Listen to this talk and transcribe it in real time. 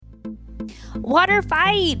Water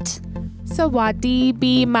fight! Sawadi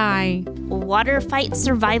be my Water fight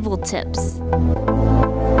survival tips.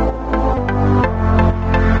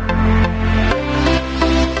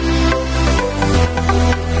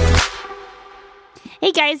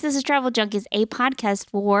 Hey guys, this is Travel Junkies, a podcast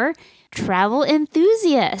for travel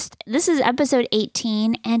enthusiasts. This is episode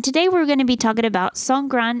 18, and today we're going to be talking about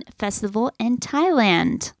Songkran Festival in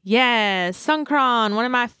Thailand. Yes, Songkran, one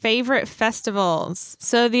of my favorite festivals.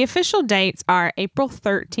 So the official dates are April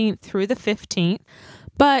 13th through the 15th,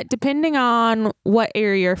 but depending on what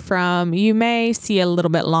area you're from, you may see a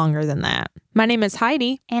little bit longer than that. My name is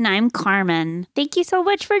Heidi. And I'm Carmen. Thank you so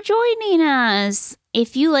much for joining us.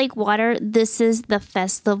 If you like water, this is the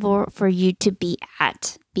festival for you to be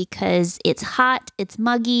at because it's hot, it's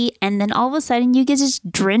muggy, and then all of a sudden you get just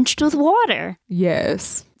drenched with water.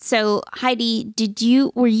 Yes. So Heidi,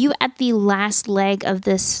 were you at the last leg of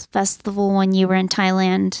this festival when you were in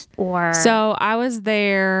Thailand? Or So I was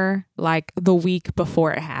there like the week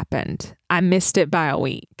before it happened. I missed it by a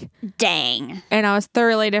week. Dang. And I was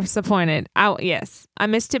thoroughly disappointed. I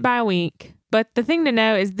missed it by a week. But the thing to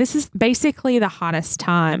know is this is basically the hottest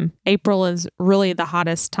time. April is really the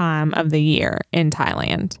hottest time of the year in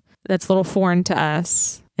Thailand. That's a little foreign to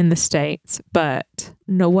us in the States, but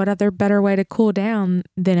what other better way to cool down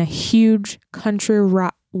than a huge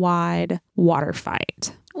countrywide water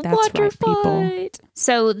fight? That's Water right, people. fight.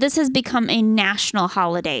 So this has become a national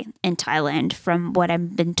holiday in Thailand from what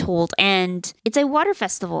I've been told. And it's a water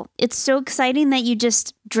festival. It's so exciting that you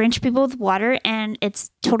just drench people with water and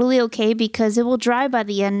it's totally okay because it will dry by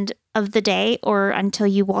the end of the day or until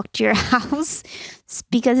you walk to your house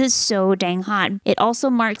because it's so dang hot. It also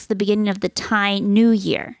marks the beginning of the Thai New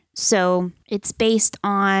Year. So it's based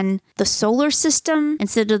on the solar system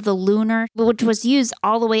instead of the lunar, which was used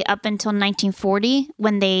all the way up until 1940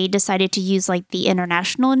 when they decided to use like the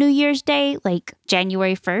International New Year's Day, like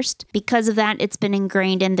January 1st. Because of that, it's been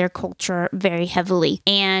ingrained in their culture very heavily.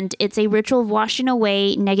 And it's a ritual of washing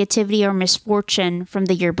away negativity or misfortune from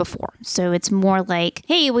the year before. So it's more like,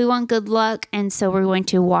 hey, we want good luck, and so we're going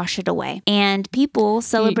to wash it away. And people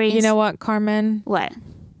celebrate... You know what, Carmen? What?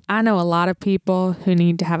 I know a lot of people who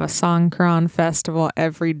need to have a Songkran festival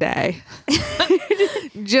every day.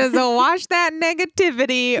 Just wash that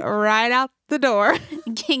negativity right out the door.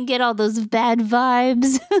 Can get all those bad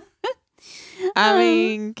vibes. I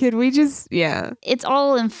mean, could we just, yeah. It's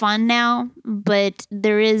all in fun now, but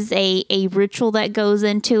there is a ritual that goes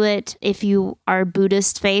into it if you are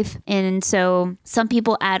Buddhist faith. And so some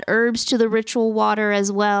people add herbs to the ritual water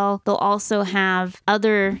as well. They'll also have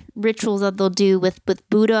other rituals that they'll do with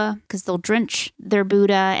Buddha because they'll drench their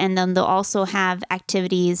Buddha. And then they'll also have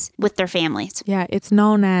activities with their families. Yeah, it's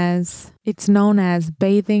known as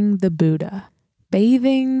bathing the Buddha.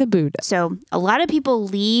 Bathing the Buddha. So a lot of people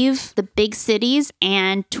leave the big cities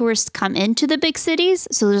and tourists come into the big cities.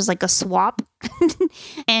 So there's like a swap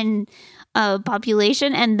and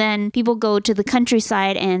population. And then people go to the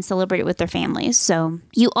countryside and celebrate it with their families. So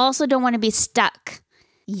you also don't want to be stuck.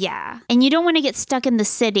 Yeah. And you don't want to get stuck in the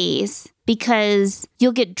cities because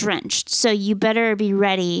you'll get drenched. So you better be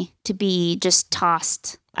ready to be just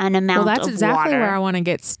tossed an amount of water. Well, that's exactly where I want to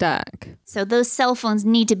get stuck. So those cell phones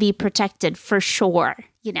need to be protected for sure.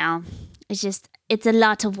 You know, it's a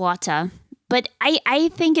lot of water. But I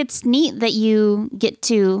think it's neat that you get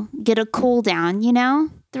to get a cool down, you know,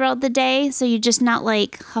 throughout the day. So you're just not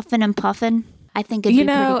like huffing and puffing. I think it'd be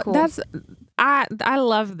pretty cool. I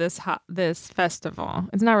love this festival.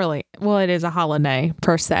 It's not really, well, it is a holiday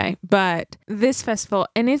per se, but this festival,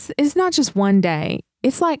 and it's not just one day.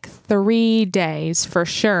 It's like 3 days for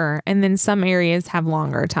sure. And then some areas have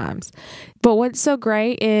longer times. But what's so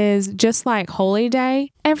great is just like Holy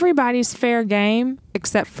Day, everybody's fair game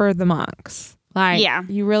except for the monks. Like, yeah.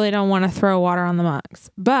 You really don't want to throw water on the monks.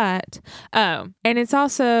 But, and it's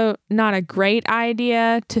also not a great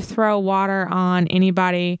idea to throw water on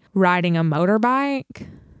anybody riding a motorbike.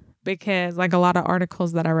 Because like a lot of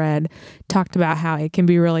articles that I read talked about how it can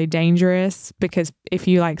be really dangerous because if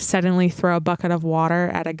you like suddenly throw a bucket of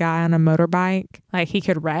water at a guy on a motorbike, like he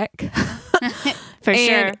could wreck. For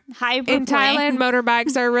sure. In Thailand,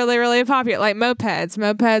 motorbikes are really, really popular. Like mopeds.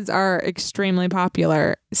 Mopeds are extremely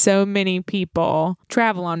popular. So many people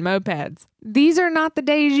travel on mopeds. These are not the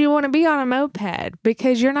days you want to be on a moped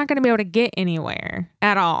because you're not going to be able to get anywhere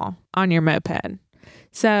at all on your moped.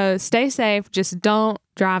 So stay safe. Just don't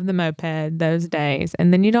drive the moped those days.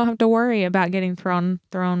 And then you don't have to worry about getting thrown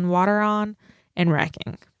water on and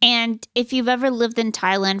wrecking. And if you've ever lived in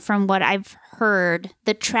Thailand, from what I've heard,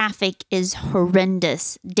 the traffic is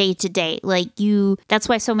horrendous day to day. Like that's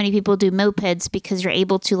why so many people do mopeds, because you're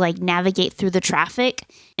able to like navigate through the traffic.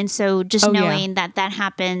 And so just knowing that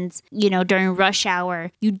happens, during rush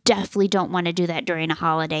hour, you definitely don't want to do that during a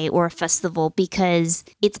holiday or a festival, because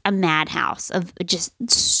it's a madhouse of just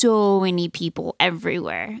so many people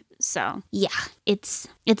everywhere. So yeah, it's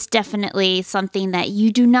definitely something that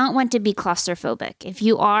you do not want to be claustrophobic. If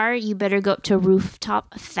you are, you better go up to a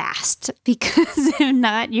rooftop fast, because if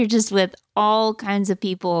not, you're just with all kinds of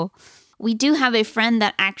people. We do have a friend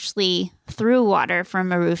that actually threw water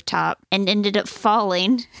from a rooftop and ended up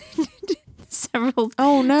falling. Several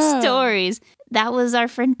stories. That was our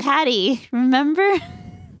friend Patty, remember?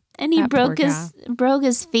 And he broke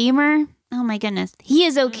his femur. Oh my goodness. He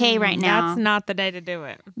is okay right now. That's not the day to do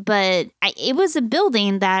it. But it was a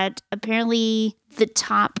building that apparently the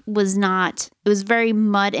top was not, it was very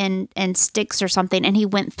mud and sticks or something. And he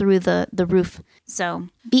went through the roof. So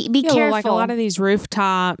be careful. Well, like a lot of these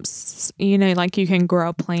rooftops, like you can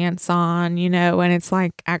grow plants on, and it's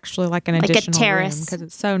like actually like an additional a terrace. Because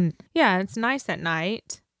it's it's nice at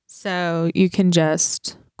night. So you can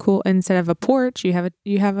just... cool. Instead of a porch, you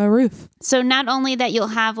have a roof. So not only that you'll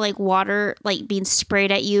have like water like being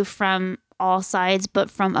sprayed at you from all sides, but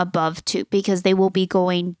from above too, because they will be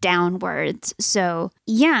going downwards. So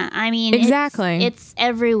yeah, I mean, exactly. It's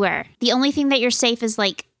everywhere. The only thing that you're safe is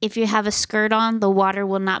like if you have a skirt on, the water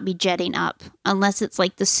will not be jetting up unless it's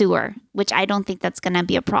like the sewer, which I don't think that's going to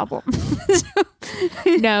be a problem.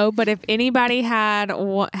 No, but if anybody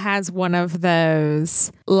has one of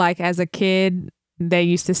those, like as a kid, they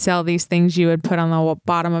used to sell these things you would put on the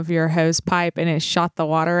bottom of your hose pipe, and it shot the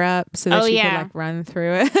water up so that you could like run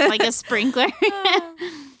through it. Like a sprinkler.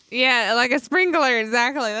 Yeah, like a sprinkler.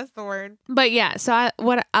 Exactly. That's the word. But yeah, so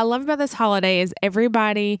what I love about this holiday is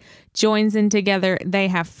everybody joins in together. They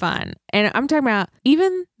have fun. And I'm talking about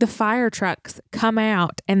even the fire trucks come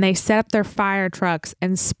out and they set up their fire trucks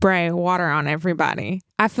and spray water on everybody.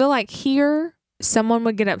 I feel like here someone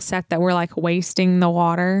would get upset that we're like wasting the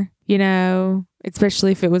water,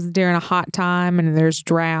 especially if it was during a hot time and there's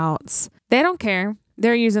droughts. They don't care.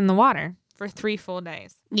 They're using the water for 3 full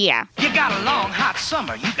days. Yeah. You got a long, hot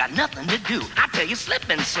summer. You got nothing to do. I tell you, slip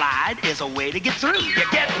and slide is a way to get through. You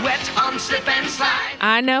get wet on slip and slide.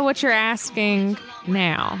 I know what you're asking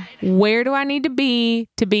now. Where do I need to be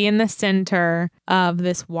in the center of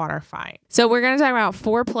this water fight? So we're going to talk about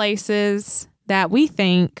 4 places that we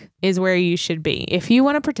think is where you should be. If you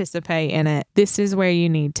want to participate in it, this is where you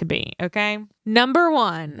need to be, okay? Number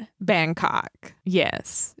 1, Bangkok.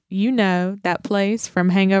 Yes, that place from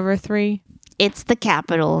Hangover 3. It's the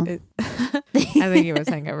capital. I think it was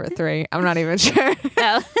Hangover 3. I'm not even sure.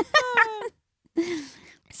 Oh.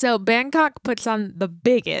 So Bangkok puts on the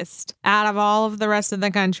biggest out of all of the rest of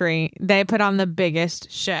the country. They put on the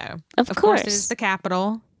biggest show. Of course. It is the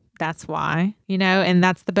capital. That's why, and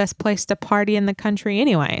that's the best place to party in the country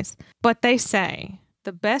anyways. But they say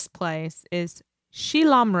the best place is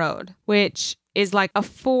Shilam Road, which is like a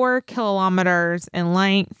 4 kilometers in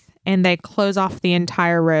length, and they close off the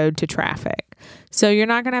entire road to traffic. So you're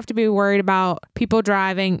not going to have to be worried about people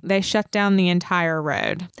driving. They shut down the entire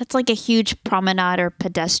road. That's like a huge promenade or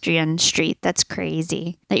pedestrian street. That's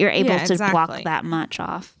crazy that you're able to block that much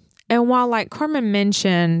off. And while like Carmen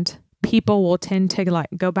mentioned, people will tend to like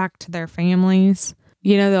go back to their families.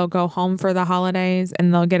 They'll go home for the holidays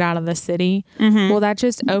and they'll get out of the city. Mm-hmm. Well, that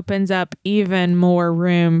just opens up even more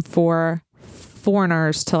room for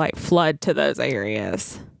foreigners to like flood to those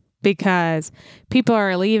areas, because people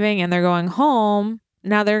are leaving and they're going home.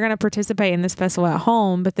 Now they're going to participate in this festival at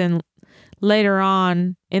home, but then later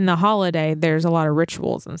on in the holiday, there's a lot of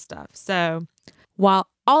rituals and stuff. So while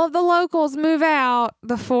all of the locals move out,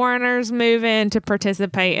 the foreigners move in to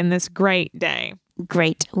participate in this great day.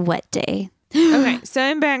 Great wet day. Okay, so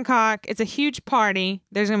in Bangkok, it's a huge party.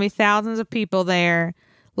 There's going to be thousands of people there.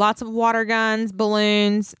 Lots of water guns,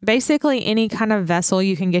 balloons, basically any kind of vessel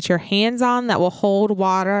you can get your hands on that will hold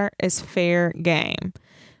water is fair game.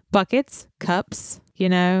 Buckets, cups,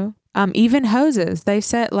 even hoses. They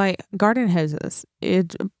set like garden hoses.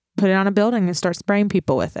 Put it on a building and start spraying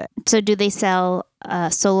people with it. So do they sell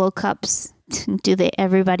solo cups?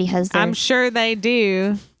 Everybody has their... I'm sure they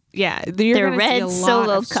do. Yeah. You're red see a solo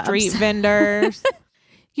lot of cups. Street vendors.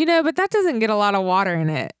 But that doesn't get a lot of water in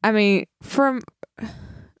it. I mean, from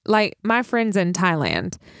like my friends in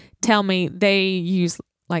Thailand tell me they use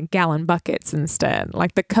like gallon buckets instead.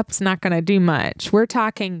 Like the cup's not going to do much. We're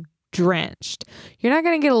talking drenched. You're not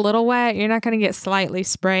going to get a little wet. You're not going to get slightly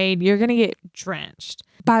sprayed. You're going to get drenched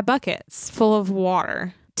by buckets full of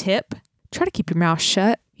water. Tip, try to keep your mouth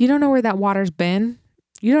shut. You don't know where that water's been.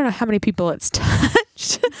 You don't know how many people it's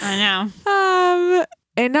touched. I know.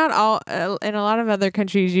 And not all, in a lot of other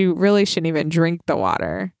countries, you really shouldn't even drink the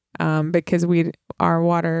water because our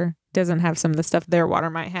water doesn't have some of the stuff their water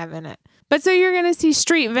might have in it. But so you're going to see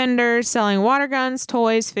street vendors selling water guns,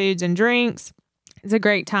 toys, foods, and drinks. It's a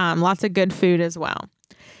great time. Lots of good food as well.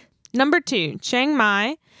 Number 2, Chiang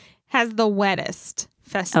Mai has the wettest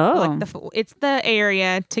festival. Oh. It's the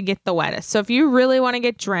area to get the wettest. So if you really want to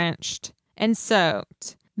get drenched and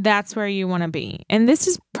soaked, that's where you want to be. And this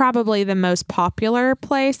is probably the most popular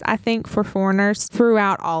place, I think, for foreigners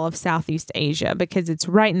throughout all of Southeast Asia because it's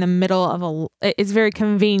right in the middle of it's very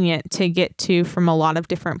convenient to get to from a lot of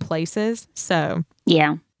different places. So,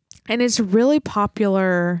 yeah. And it's a really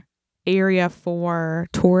popular area for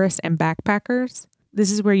tourists and backpackers.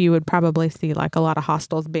 This is where you would probably see like a lot of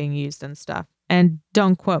hostels being used and stuff. And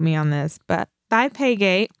don't quote me on this, but Taipei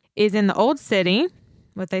Gate is in the old city.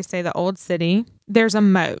 What they say, the old city. There's a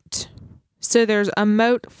moat. So there's a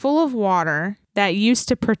moat full of water that used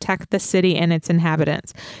to protect the city and its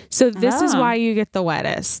inhabitants. So this is why you get the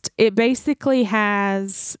wettest. It basically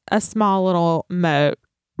has a small little moat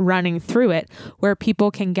running through it where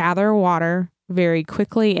people can gather water very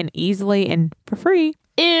quickly and easily and for free.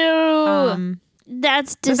 Ew.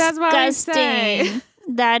 That's disgusting. That's what I say.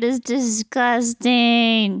 That is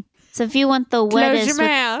disgusting. So if you want the wettest with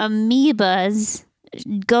amoebas,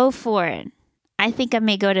 go for it. I think I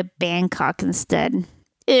may go to Bangkok instead.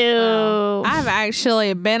 Ew. I've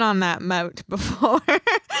actually been on that moat before.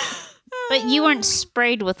 But you weren't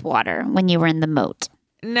sprayed with water when you were in the moat.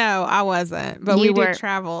 No, I wasn't. But we did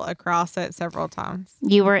travel across it several times.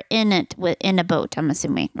 You were in it in a boat, I'm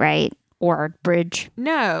assuming, right? Or a bridge.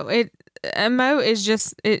 No, a moat is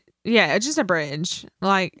just it's just a bridge.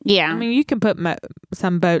 Like, yeah. I mean, you can put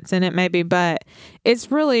some boats in it maybe, but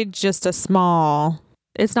it's really just a small.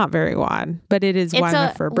 It's not very wide, but it is wide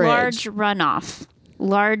enough for a bridge. It's a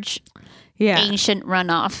large, ancient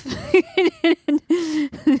runoff.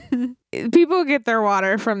 People get their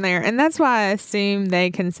water from there, and that's why I assume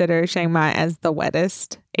they consider Chiang Mai as the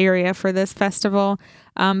wettest area for this festival,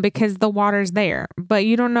 because the water's there, but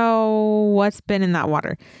you don't know what's been in that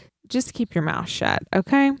water. Just keep your mouth shut,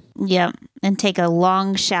 okay? Yep, and take a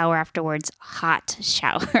long shower afterwards. Hot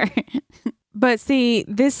shower. But see,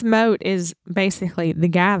 this moat is basically the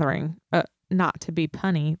gathering, not to be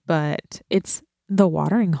punny, but it's the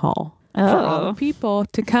watering hole for all the people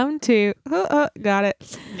to come to. Got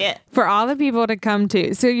it. Yeah. For all the people to come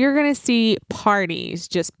to. So you're going to see parties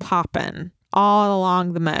just popping all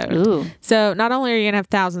along the moat. Ooh. So not only are you going to have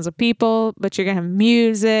thousands of people, but you're going to have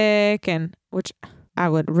music, and which I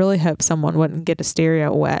would really hope someone wouldn't get a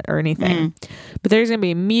stereo wet or anything. But there's going to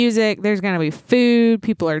be music. There's going to be food.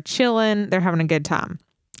 People are chilling. They're having a good time.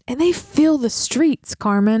 And they fill the streets,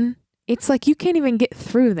 Carmen. It's like you can't even get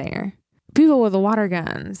through there. People with the water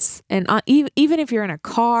guns. And even if you're in a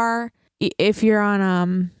car, if you're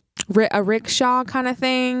on a rickshaw kind of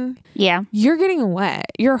thing, yeah, you're getting wet.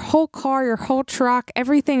 Your whole car, your whole truck,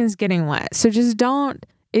 everything is getting wet. So just don't.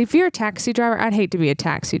 If you're a taxi driver, I'd hate to be a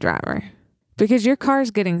taxi driver. Because your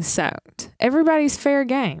car's getting soaked. Everybody's fair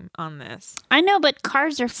game on this. I know, but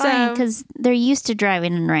cars are fine because they're used to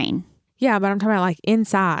driving in rain. Yeah, but I'm talking about like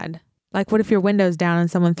inside. Like what if your window's down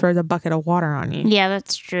and someone throws a bucket of water on you? Yeah,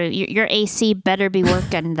 that's true. Your AC better be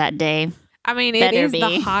working that day. I mean, it is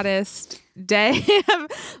the hottest day.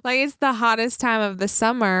 Like it's the hottest time of the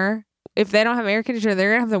summer. If they don't have air conditioner,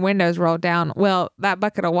 they're going to have the windows rolled down. Well, that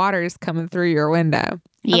bucket of water is coming through your window.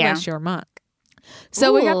 Yeah. Unless you're a monk.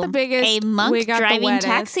 So we got the biggest. A monk driving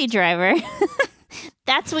taxi driver.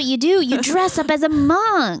 That's what you do. You dress up as a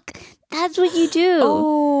monk. That's what you do.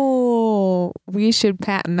 Oh, we should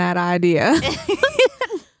patent that idea.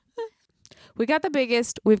 We got the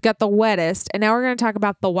biggest. We've got the wettest. And now we're going to talk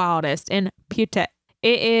about the wildest in Phuket.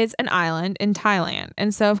 It is an island in Thailand.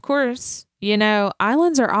 And so, of course,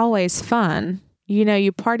 islands are always fun.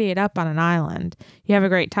 You party it up on an island. You have a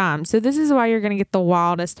great time. So this is why you're going to get the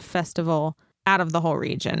wildest festival out of the whole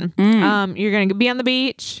region. You're going to be on the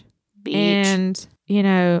beach. And,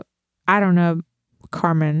 I don't know,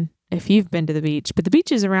 Carmen, if you've been to the beach, but the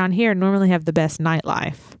beaches around here normally have the best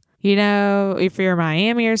nightlife. If you're in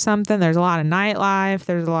Miami or something, there's a lot of nightlife.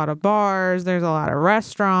 There's a lot of bars. There's a lot of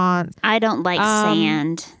restaurants. I don't like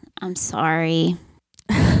sand. I'm sorry.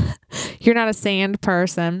 You're not a sand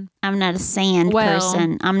person. I'm not a sand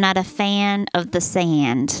person. I'm not a fan of the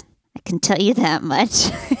sand. I can tell you that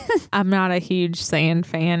much. I'm not a huge sand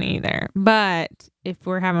fan either. But if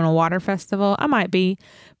we're having a water festival, I might be.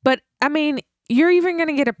 But, I mean, you're even going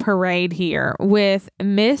to get a parade here with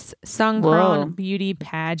Miss Songkran Beauty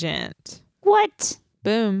Pageant. What?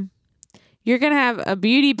 Boom. You're going to have a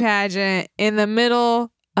beauty pageant in the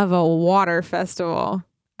middle of a water festival.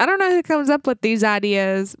 I don't know who comes up with these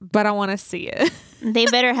ideas, but I want to see it. They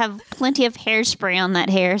better have plenty of hairspray on that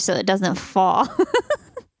hair so it doesn't fall.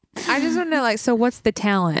 I just want to know, like, so what's the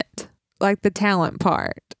talent? Like the talent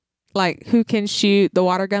part? Like who can shoot the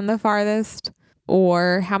water gun the farthest?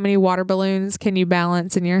 Or how many water balloons can you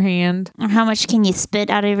balance in your hand? Or how much can you spit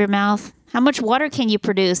out of your mouth? How much water can you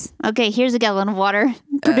produce? Okay, here's a gallon of water.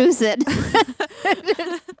 Produce it.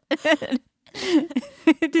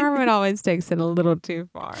 Carmen always takes it a little too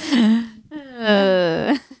far.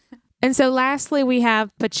 And so lastly, we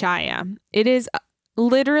have Pachaya. It is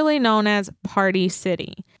literally known as Party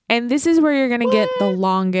City. And this is where you're going to get the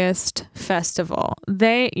longest festival.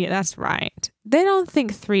 Yeah, that's right. They don't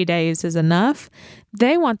think 3 days is enough.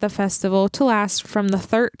 They want the festival to last from the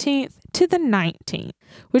 13th to the 19th,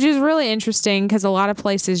 which is really interesting because a lot of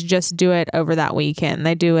places just do it over that weekend.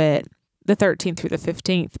 They do it the 13th through the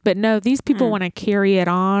 15th. But no, these people want to carry it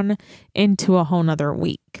on into a whole nother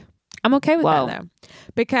week. I'm okay with that, though,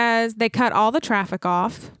 because they cut all the traffic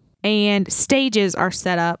off and stages are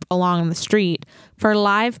set up along the street for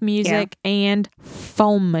live music and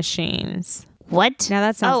foam machines. What? Now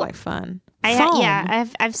that sounds like fun.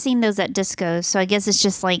 I've seen those at discos, so I guess it's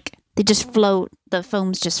just like they just float. The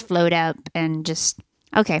foams just float up and just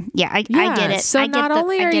I get it. So not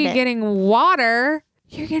only are you getting water,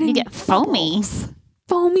 you get foamy,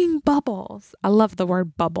 foaming bubbles. I love the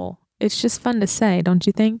word bubble. It's just fun to say, don't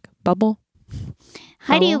you think? Bubble.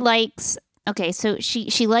 Heidi likes. Okay, so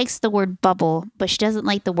she likes the word bubble, but she doesn't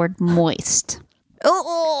like the word moist.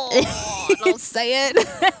 Oh, don't say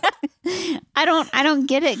it. I don't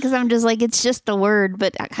get it because I'm just like, it's just the word.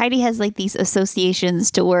 But Heidi has like these associations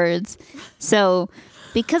to words. So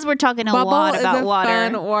because we're talking a lot about water,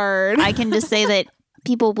 fun word. I can just say that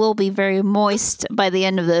people will be very moist by the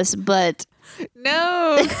end of this. But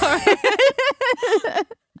no.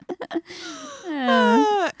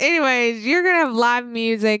 Anyways, you're gonna have live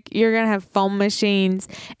music, you're gonna have foam machines,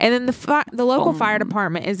 and then the local fire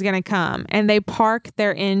department is gonna come and they park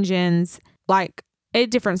their engines like at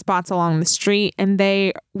different spots along the street, and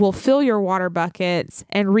they will fill your water buckets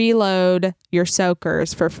and reload your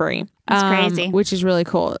soakers for free. That's crazy, which is really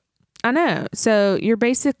cool. I know. So you're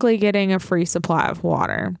basically getting a free supply of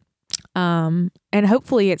water, and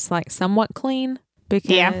hopefully it's like somewhat clean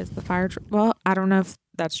because the fire. Well, I don't know if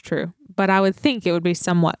that's true, but I would think it would be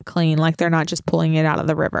somewhat clean, like they're not just pulling it out of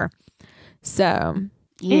the river. So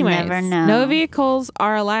you never know. No vehicles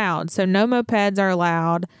are allowed. So no mopeds are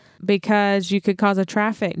allowed because you could cause a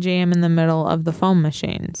traffic jam in the middle of the foam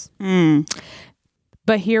machines.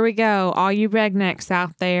 But here we go. All you rednecks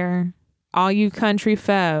out there, all you country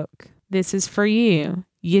folk, this is for you.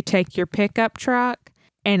 You take your pickup truck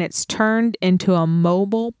and it's turned into a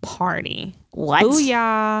mobile party. What?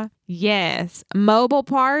 Booyah. Yes. Mobile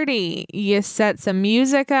party. You set some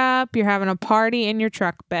music up. You're having a party in your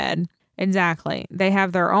truck bed. Exactly. They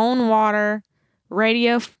have their own water,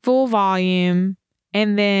 radio full volume,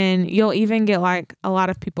 and then you'll even get like a lot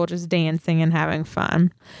of people just dancing and having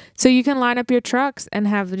fun. So you can line up your trucks and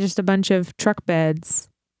have just a bunch of truck beds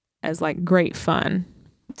as like great fun.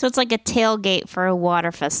 So it's like a tailgate for a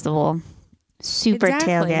water festival. Super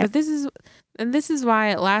tailgate. But this is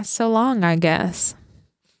why it lasts so long, I guess.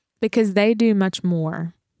 Because they do much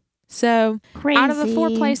more. So, out of the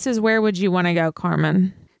 4 places, where would you want to go,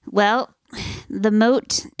 Carmen? Well, the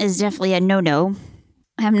moat is definitely a no-no.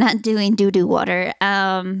 I'm not doing doo-doo water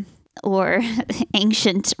or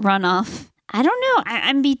ancient runoff. I don't know.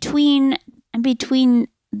 I'm between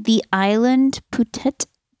the island Phuket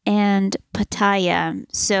and Pattaya.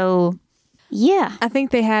 So, yeah. I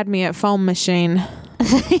think they had me at foam machine.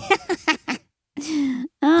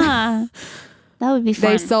 That would be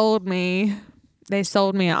fun. They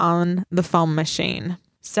sold me on the foam machine.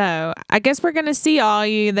 So I guess we're going to see all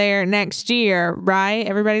you there next year, right?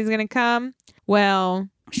 Everybody's going to come. Well,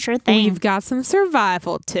 sure thing. We've got some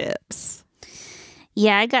survival tips.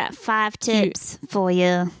 Yeah, I got 5 tips for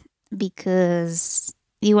you because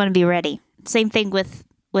you want to be ready. Same thing with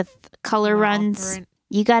color runs.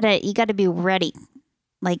 You gotta be ready,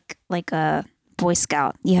 like a Boy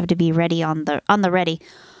Scout. You have to be ready on the ready.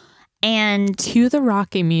 And cue the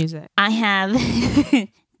Rocky music. I have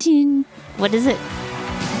what is it?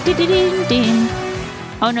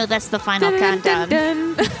 Oh no, that's the final countdown.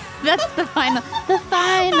 That's the final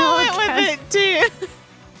I went with it too.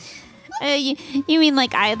 You mean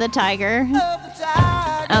like Eye of the Tiger?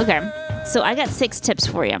 Okay. So I got 6 tips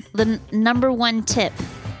for you. The number 1 tip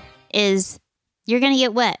is you're gonna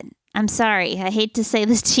get wet. I'm sorry. I hate to say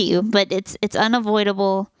this to you, but it's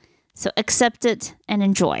unavoidable. So accept it and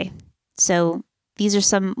enjoy. So these are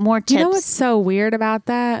some more tips. You know what's so weird about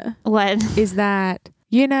that? What? Is that,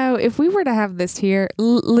 if we were to have this here,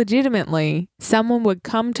 legitimately, someone would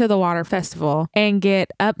come to the water festival and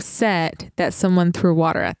get upset that someone threw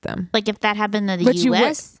water at them. Like if that happened in the But you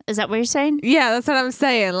U.S.? Is that what you're saying? Yeah, that's what I'm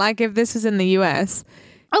saying. Like if this was in the U.S.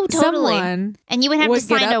 Oh, totally. Someone And you would have to would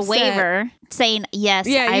get sign a upset. waiver saying, yes,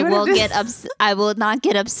 Yeah, I you would will have to- get upset. I will not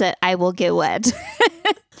get upset. I will get wet.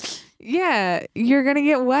 Yeah, you're going to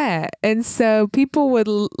get wet. And so people would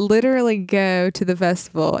literally go to the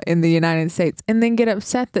festival in the United States and then get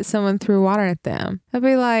upset that someone threw water at them. I'd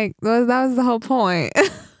be like, well, that was the whole point.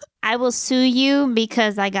 I will sue you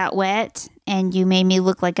because I got wet and you made me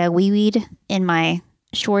look like a wee-weed in my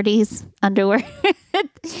shorties underwear.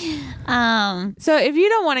 So if you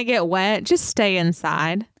don't want to get wet, just stay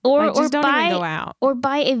inside. Or Like, just don't buy even go out. or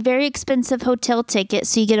buy a very expensive hotel ticket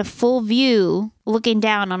so you get a full view looking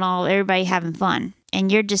down on everybody having fun.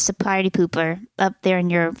 And you're just a party pooper up there in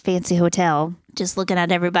your fancy hotel, just looking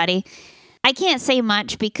at everybody. I can't say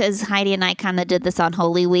much because Heidi and I kind of did this on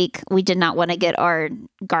Holy Week. We did not want to get our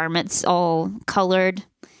garments all colored,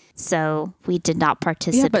 so we did not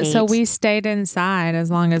participate. Yeah, but so we stayed inside as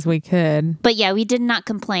long as we could. But yeah, we did not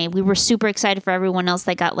complain. We were super excited for everyone else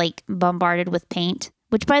that got like bombarded with paint.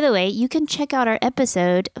 Which, by the way, you can check out our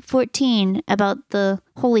episode 14 about the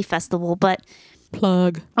Holy Festival. But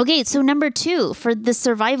Plug. okay, so number 2 for the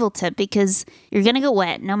survival tip, because you're going to get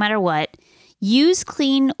wet no matter what, use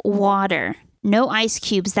clean water. No ice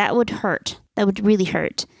cubes. That would hurt. That would really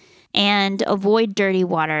hurt. And avoid dirty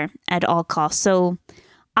water at all costs. So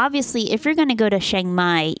obviously, if you're going to go to Chiang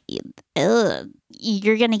Mai,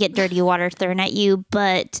 you're going to get dirty water thrown at you,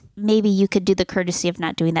 but maybe you could do the courtesy of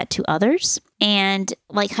not doing that to others. And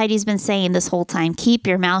like Heidi's been saying this whole time, keep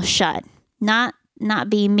your mouth shut. Not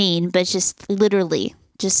be mean, but just literally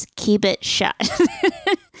just keep it shut.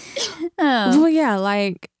 Well, yeah,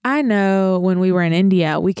 like I know when we were in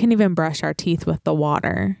India, we couldn't even brush our teeth with the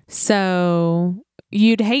water. So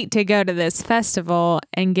you'd hate to go to this festival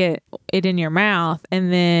and get it in your mouth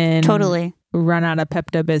and then Totally. run out of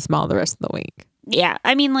Pepto-Bismol the rest of the week. Yeah.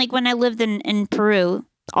 I mean, like when I lived in Peru,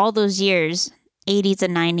 all those years, 80s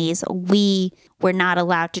and 90s, we were not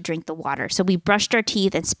allowed to drink the water. So we brushed our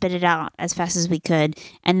teeth and spit it out as fast as we could.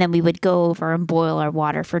 And then we would go over and boil our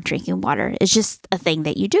water for drinking water. It's just a thing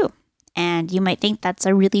that you do. And you might think that's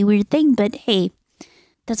a really weird thing, but hey,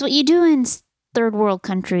 that's what you do in third world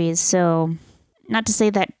countries. So not to say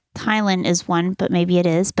that Thailand is one, but maybe it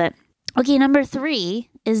is. But okay, number 3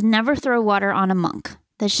 is never throw water on a monk.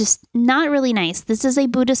 That's just not really nice. This is a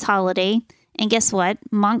Buddhist holiday. And guess what?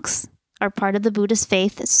 Monks are part of the Buddhist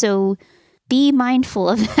faith. So be mindful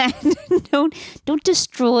of that. Don't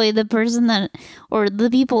destroy the person that, or the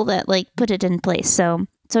people that like put it in place. So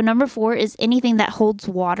number 4 is anything that holds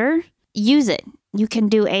water, use it. You can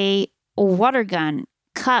do a water gun,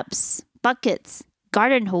 cups, buckets,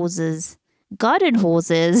 garden hoses,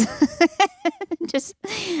 just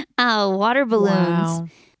water balloons. Wow.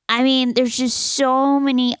 I mean, there's just so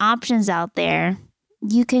many options out there.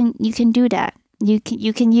 You can do that. You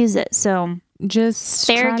can use it. So Just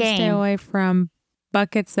Fair try to stay game. away from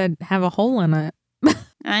buckets that have a hole in it.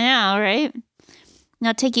 I know, right?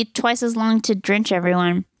 It'll take you twice as long to drench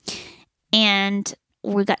everyone. And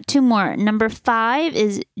we got 2 more. Number 5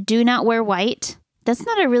 is do not wear white. That's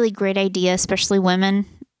not a really great idea, especially women.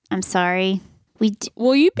 I'm sorry.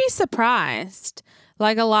 Well, you'd be surprised.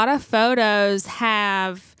 Like a lot of photos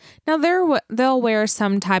have now they'll wear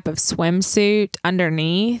some type of swimsuit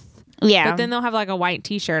underneath, Yeah. but then they'll have like a white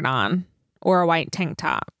t-shirt on or a white tank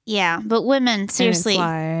top. Yeah. But women, seriously,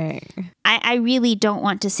 And it's like, I really don't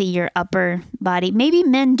want to see your upper body. Maybe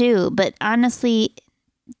men do, but honestly,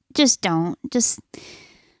 just don't. Just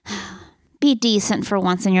be decent for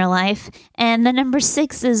once in your life. And the number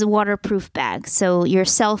 6 is waterproof bag. So your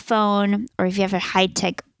cell phone, or if you have a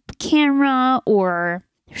high-tech camera, or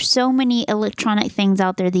there's so many electronic things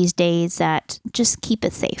out there these days that just keep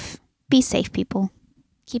it safe. Be safe, people.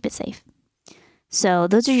 Keep it safe. So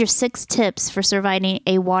those are your 6 tips for surviving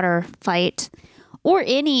a water fight or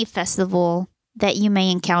any festival that you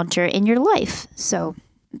may encounter in your life. So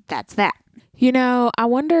that's that. I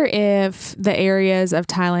wonder if the areas of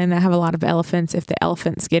Thailand that have a lot of elephants, if the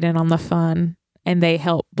elephants get in on the fun and they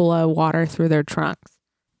help blow water through their trunks.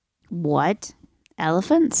 What?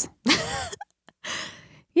 Elephants?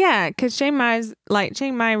 Yeah, because Chiang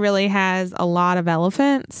Mai really has a lot of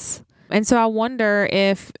elephants. And so I wonder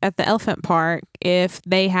if at the elephant park, if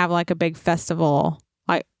they have like a big festival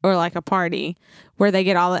or like a party where they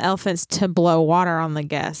get all the elephants to blow water on the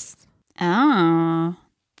guests. Oh,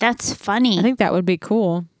 that's funny. I think that would be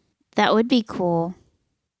cool. That would be cool.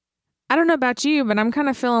 I don't know about you, but I'm kind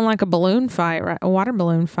of feeling like a balloon fight, right? A water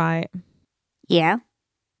balloon fight. Yeah.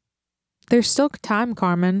 There's still time,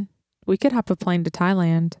 Carmen. We could hop a plane to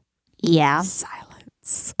Thailand. Yeah.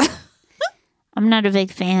 Silence. I'm not a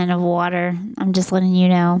big fan of water. I'm just letting you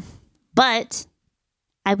know. But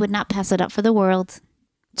I would not pass it up for the world.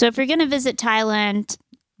 So if you're going to visit Thailand,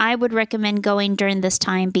 I would recommend going during this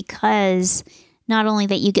time because not only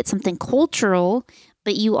that you get something cultural,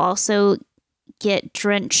 but you also get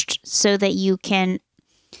drenched so that you can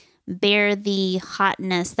bear the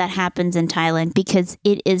hotness that happens in Thailand, because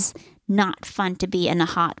it is not fun to be in a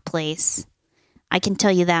hot place. I can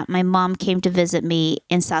tell you that. My mom came to visit me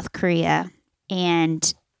in South Korea,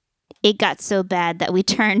 and it got so bad that we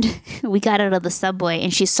got out of the subway,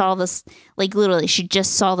 and she saw this, like literally, she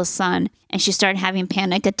just saw the sun, and she started having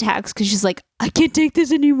panic attacks because she's like, I can't take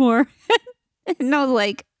this anymore. And I was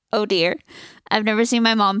like, oh dear. I've never seen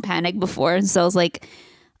my mom panic before. And so I was like,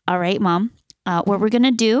 all right, Mom, what we're going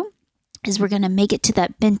to do is we're going to make it to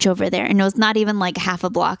that bench over there. And it was not even like half a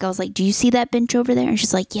block. I was like, do you see that bench over there? And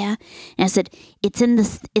she's like, yeah. And I said, it's in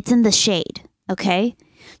the shade. Okay.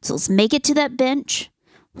 So let's make it to that bench.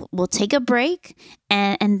 We'll take a break,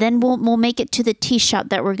 and then we'll make it to the tea shop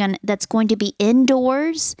that's going to be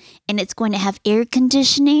indoors, and it's going to have air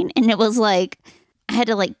conditioning. And it was like, I had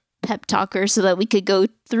to like pep talk her so that we could go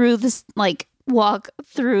through this, like walk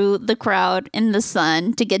through the crowd in the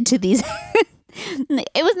sun to get to these.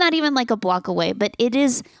 It was not even like a block away, but it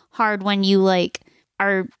is hard when you like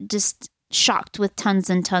are just shocked with tons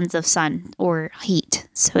and tons of sun or heat.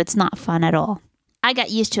 So it's not fun at all. I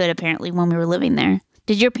got used to it apparently when we were living there.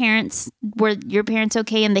 Were your parents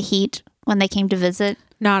okay in the heat when they came to visit?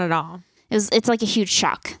 Not at all. It's like a huge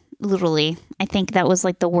shock, literally. I think that was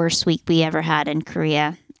like the worst week we ever had in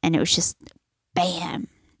Korea, and it was just bam.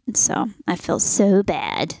 So I feel so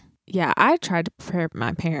bad. Yeah, I tried to prepare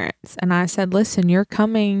my parents, and I said, listen, you're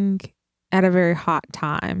coming at a very hot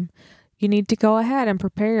time. You need to go ahead and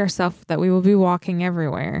prepare yourself that we will be walking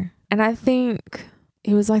everywhere. And I think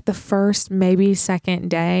it was like the first, maybe second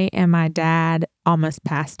day, and my dad almost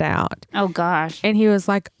passed out. Oh, gosh. And he was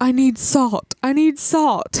like, I need salt. I need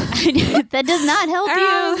salt. That does not help and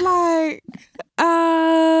I was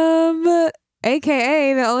like,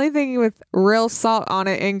 AKA the only thing with real salt on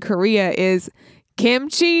it in Korea is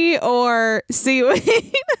kimchi or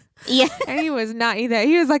seaweed. Yeah. And he was not either.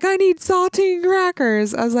 He was like, I need saltine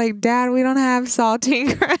crackers. I was like, Dad, we don't have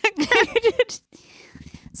saltine crackers.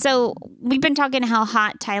 So we've been talking how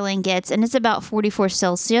hot Thailand gets, and it's about 44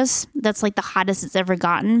 Celsius. That's like the hottest it's ever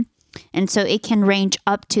gotten. And so it can range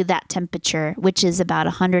up to that temperature, which is about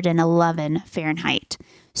 111 Fahrenheit.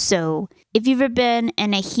 So if you've ever been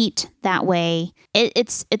in a heat that way,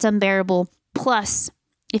 it's unbearable. Plus,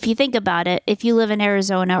 if you think about it, if you live in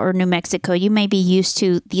Arizona or New Mexico, you may be used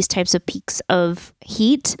to these types of peaks of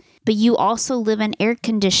heat, but you also live in air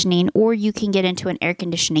conditioning, or you can get into an air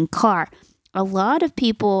conditioning car. A lot of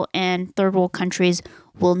people in third world countries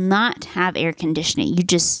will not have air conditioning. You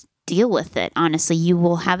just deal with it. Honestly, you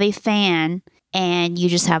will have a fan and you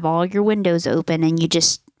just have all your windows open, and you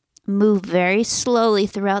just move very slowly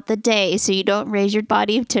throughout the day so you don't raise your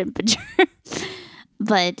body temperature.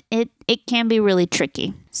 But it can be really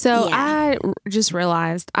tricky. So Yeah. I just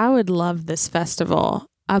realized I would love this festival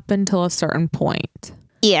up until a certain point.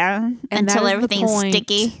 Yeah, And until that is the everything's point-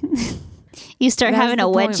 sticky. You start That is having a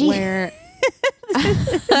the point wedgie. where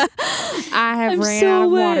I have I'm ran so out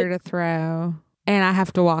of wet. water to throw, and I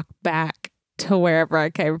have to walk back to wherever I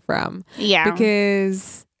came from Yeah.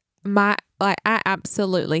 because I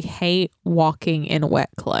absolutely hate walking in wet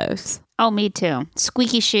clothes. Oh, me too.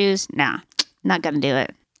 Squeaky shoes. Nah, not going to do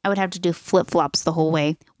it. I would have to do flip-flops the whole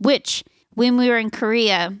way, which when we were in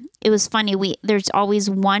Korea, it was funny. There's always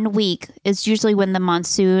 1 week. It's usually when the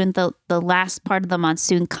monsoon, the last part of the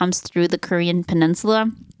monsoon comes through the Korean peninsula.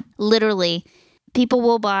 Literally, people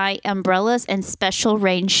will buy umbrellas and special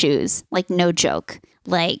rain shoes. Like, no joke.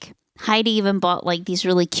 Like, Heidi even bought like these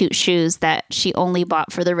really cute shoes that she only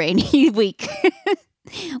bought for the rainy week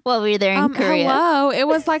while we were there in Korea. Hello. It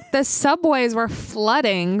was like the subways were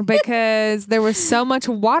flooding because there was so much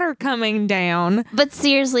water coming down. But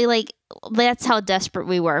seriously, like, that's how desperate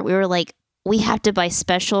we were. We were like, we have to buy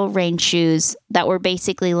special rain shoes that were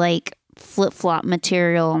basically like flip-flop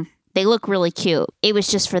material. They look really cute. It was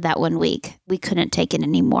just for that 1 week. We couldn't take it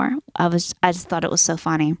anymore. I just thought it was so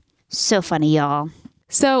funny. So funny, y'all.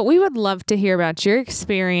 So we would love to hear about your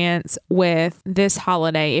experience with this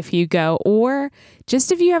holiday if you go, or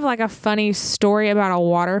just if you have like a funny story about a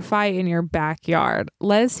water fight in your backyard.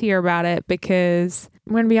 Let us hear about it because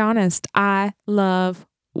I'm going to be honest, I love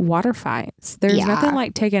water fights. There's Yeah. nothing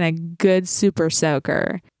like taking a good super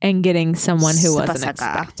soaker and getting someone who Super wasn't soaker.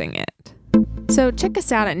 expecting it. So check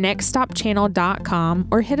us out at nextstopchannel.com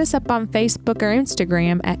or hit us up on Facebook or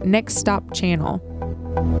Instagram at Next Stop Channel.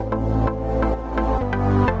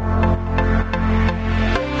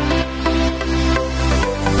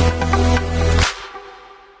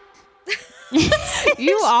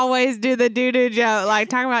 You always do the doo-doo joke, like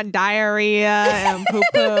talking about diarrhea and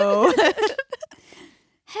poo-poo.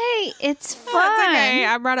 Hey, it's fun. That's okay.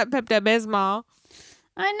 I brought up Pepto-Bismol.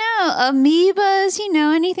 I know. Amoebas,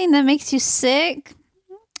 anything that makes you sick.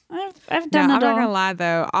 I've done No, I'm it not all. gonna lie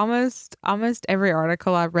though. Almost every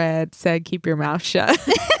article I read said keep your mouth shut.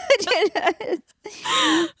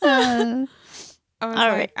 Uh, I was All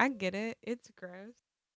like, right. I get it. It's gross.